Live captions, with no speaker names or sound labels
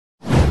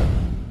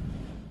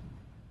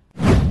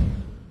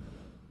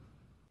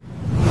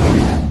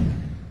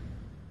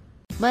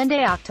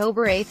Monday,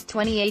 October 8,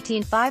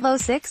 2018,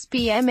 5:06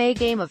 p.m. A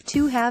game of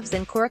two halves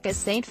in Cork as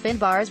St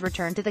Finbarr's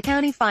return to the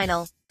county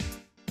final.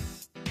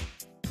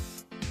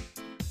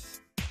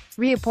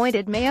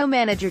 Reappointed Mayo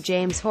manager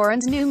James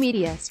Horan's new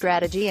media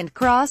strategy and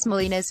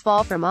Crossmolina's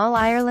fall from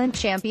All-Ireland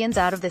champions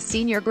out of the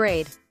senior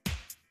grade.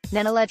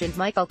 Nenagh legend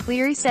Michael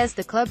Cleary says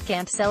the club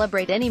can't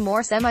celebrate any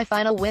more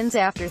semi-final wins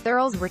after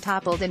Thurles were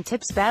toppled in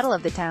Tipp's Battle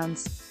of the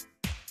Towns.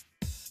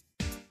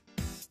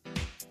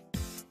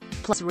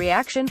 Plus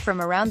reaction from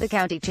around the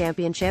county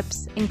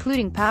championships,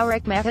 including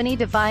Pauric Mahony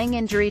defying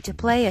injury to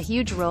play a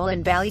huge role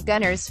in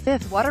Ballygunner's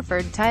fifth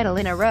Waterford title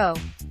in a row.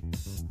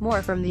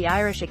 More from the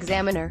Irish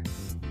Examiner.